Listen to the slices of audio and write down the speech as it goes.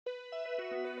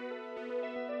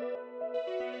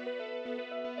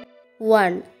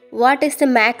1. What is the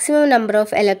maximum number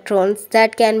of electrons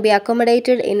that can be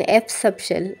accommodated in F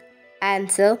subshell?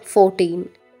 Answer 14.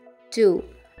 2.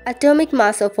 Atomic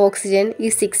mass of oxygen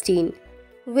is 16.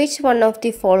 Which one of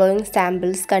the following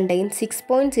samples contains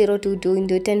 6.022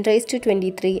 into 10 raised to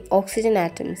 23 oxygen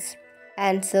atoms?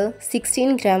 Answer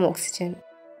 16 gram oxygen.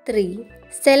 3.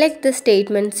 Select the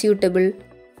statement suitable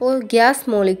for gas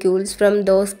molecules from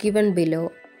those given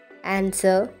below.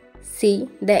 Answer C.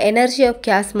 The energy of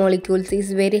gas molecules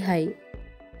is very high.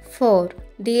 4.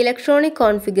 The electronic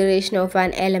configuration of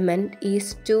an element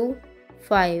is 2,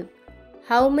 5.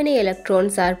 How many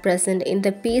electrons are present in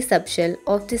the p subshell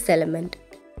of this element?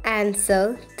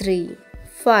 Answer 3,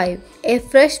 5. A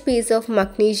fresh piece of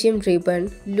magnesium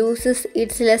ribbon loses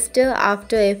its luster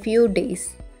after a few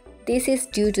days. This is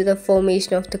due to the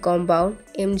formation of the compound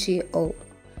MgO.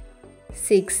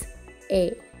 6.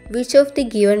 A. Which of the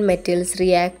given metals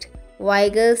react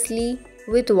vigorously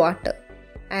with water?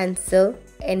 Answer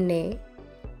Na.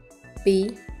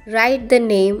 B. Write the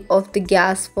name of the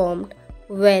gas formed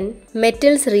when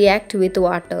metals react with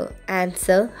water.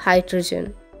 Answer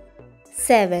hydrogen.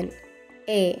 7.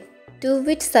 A. To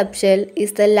which subshell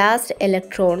is the last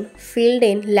electron filled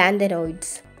in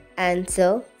lanthanoids?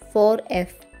 Answer 4F.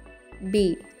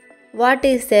 B. What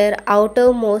is their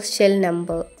outermost shell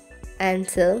number?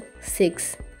 Answer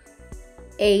 6.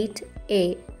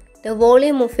 8A. The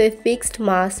volume of a fixed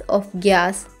mass of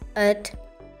gas at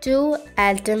 2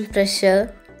 atom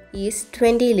pressure is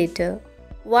 20 liter.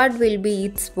 What will be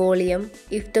its volume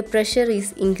if the pressure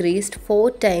is increased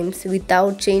 4 times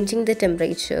without changing the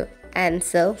temperature?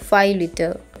 Answer 5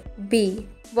 liter. B.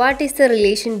 What is the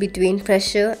relation between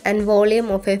pressure and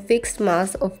volume of a fixed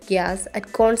mass of gas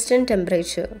at constant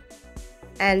temperature?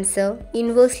 Answer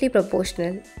inversely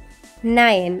proportional.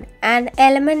 9. An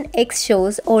element X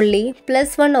shows only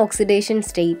 +1 oxidation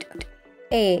state.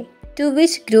 A. To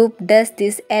which group does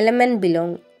this element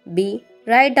belong? B.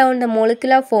 Write down the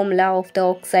molecular formula of the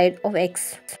oxide of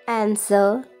X.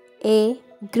 Answer A.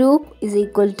 Group is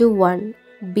equal to 1.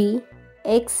 B.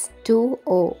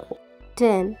 X2O.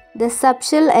 10. The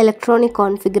subshell electronic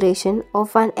configuration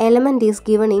of an element is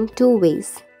given in 2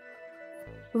 ways.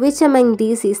 Which among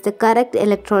these is the correct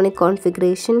electronic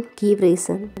configuration? Give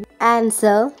reason.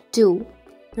 Answer 2.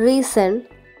 Reason.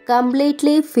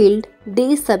 Completely filled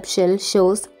D subshell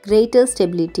shows greater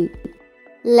stability.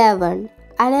 11.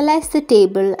 Analyze the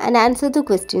table and answer the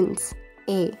questions.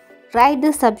 A. Write the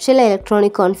subshell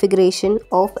electronic configuration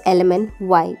of element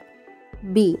Y.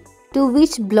 B. To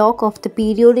which block of the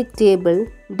periodic table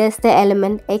does the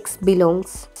element X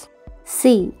belongs?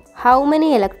 C. How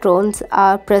many electrons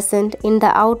are present in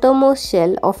the outermost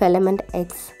shell of element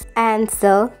X?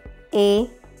 Answer A.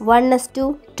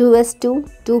 1s2, 2s2,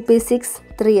 2p6,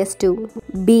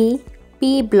 3s2. B.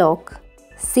 P block.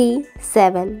 C.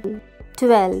 7.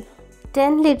 12.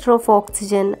 10 liter of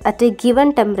oxygen at a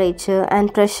given temperature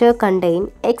and pressure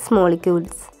contain X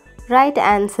molecules. Right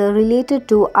answer related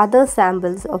to other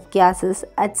samples of gases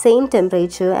at same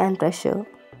temperature and pressure.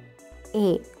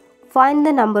 A. Find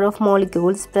the number of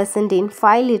molecules present in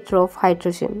 5 liter of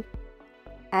hydrogen.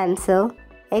 Answer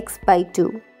X by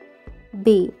 2.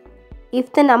 B.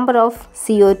 If the number of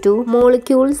CO2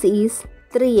 molecules is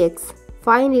 3x,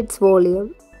 find its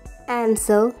volume.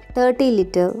 Answer 30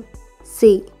 liter.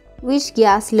 C. Which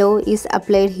gas law is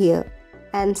applied here?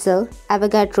 Answer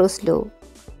Avogadro's law.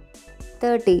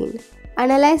 13.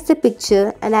 Analyze the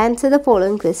picture and answer the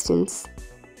following questions.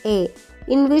 A.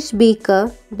 In which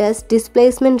beaker does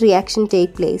displacement reaction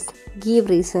take place? Give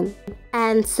reason.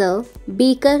 Answer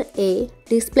Beaker A.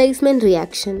 Displacement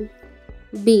reaction.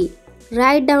 B.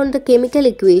 Write down the chemical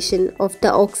equation of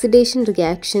the oxidation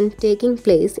reaction taking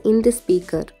place in this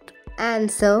beaker.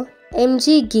 Answer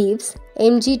Mg gives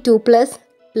Mg2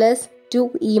 plus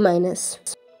 2E minus.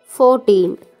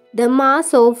 14. The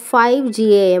mass of 5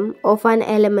 GAM of an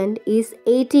element is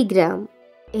 80 gram.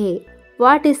 A.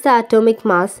 What is the atomic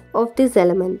mass of this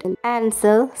element?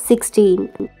 Answer 16.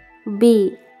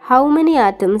 B. How many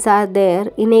atoms are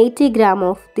there in 80 gram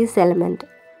of this element?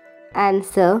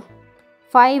 Answer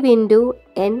 5 into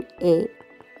Na.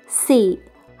 C.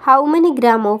 How many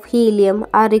gram of helium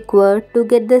are required to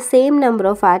get the same number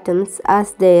of atoms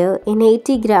as there in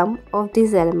 80 gram of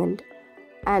this element?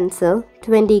 Answer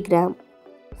 20 gram.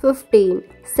 15.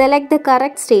 Select the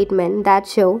correct statement that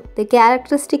show the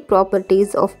characteristic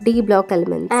properties of D block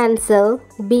elements. Answer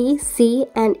B, C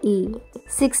and E.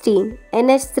 16.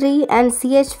 NH3 and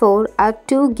CH4 are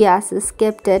 2 gases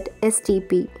kept at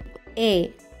STP.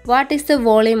 A. What is the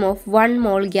volume of 1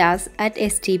 mole gas at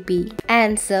STP?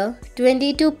 Answer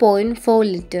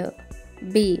 22.4 liter.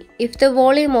 B. If the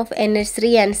volume of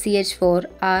NH3 and CH4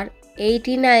 are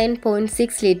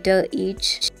 89.6 liter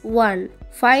each. 1.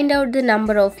 Find out the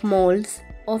number of moles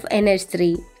of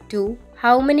NH3. 2.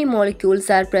 How many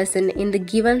molecules are present in the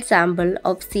given sample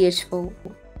of CH4?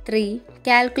 3.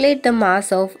 Calculate the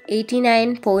mass of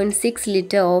 89.6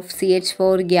 liter of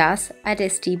CH4 gas at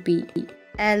STP.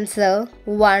 Answer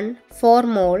 1. 4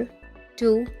 mole.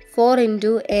 2. 4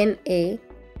 into Na.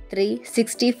 3.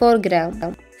 64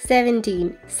 gram.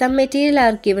 17. Some material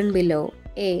are given below.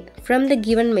 A. From the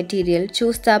given material,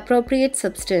 choose the appropriate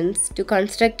substance to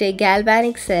construct a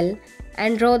galvanic cell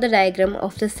and draw the diagram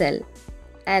of the cell.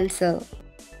 Answer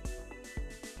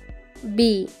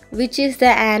B. Which is the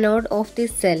anode of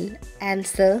this cell?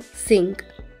 Answer zinc.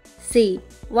 C.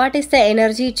 What is the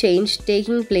energy change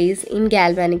taking place in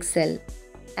galvanic cell?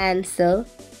 Answer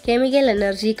chemical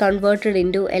energy converted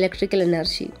into electrical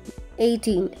energy.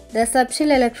 18. The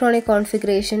subshell electronic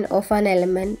configuration of an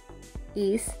element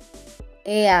is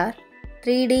AR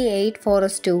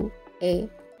 3D8 A.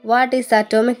 What is the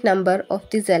atomic number of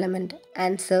this element?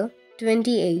 Answer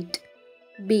 28.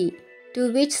 B.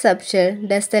 To which subshell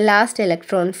does the last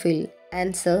electron fill?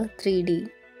 Answer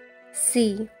 3D.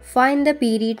 C. Find the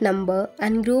period number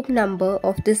and group number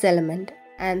of this element.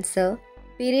 Answer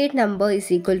period number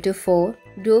is equal to 4,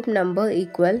 group number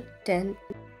equal 10.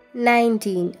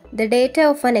 19. The data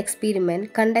of an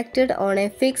experiment conducted on a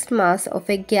fixed mass of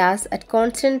a gas at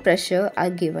constant pressure are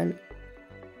given.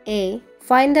 A.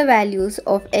 Find the values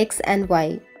of x and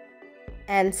y.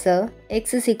 Answer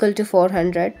x is equal to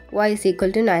 400, y is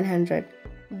equal to 900.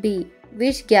 B.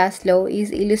 Which gas law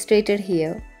is illustrated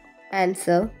here?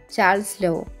 Answer Charles'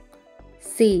 law.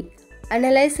 C.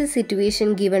 Analyze the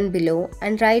situation given below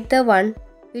and write the one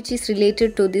which is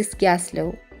related to this gas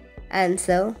law.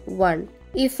 Answer 1.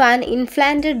 If an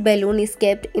inflated balloon is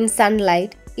kept in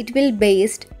sunlight, it will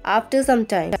burst after some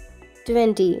time.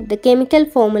 20. The chemical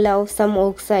formula of some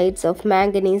oxides of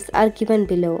manganese are given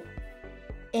below.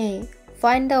 A.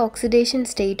 Find the oxidation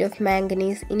state of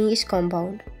manganese in each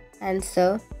compound.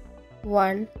 Answer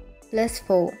 1 plus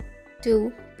 4,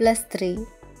 2 plus 3.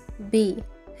 B.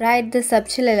 Write the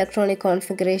subshell electronic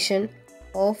configuration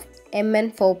of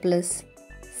Mn4+.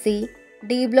 C.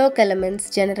 D block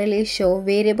elements generally show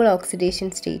variable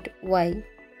oxidation state Y.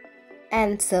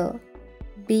 Answer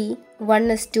B.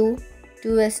 1s2,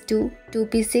 2s2,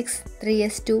 2p6,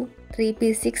 3s2,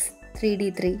 3p6,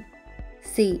 3d3.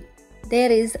 C.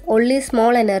 There is only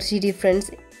small energy difference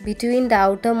between the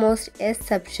outermost S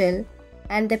subshell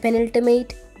and the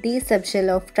penultimate D subshell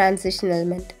of transition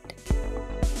element.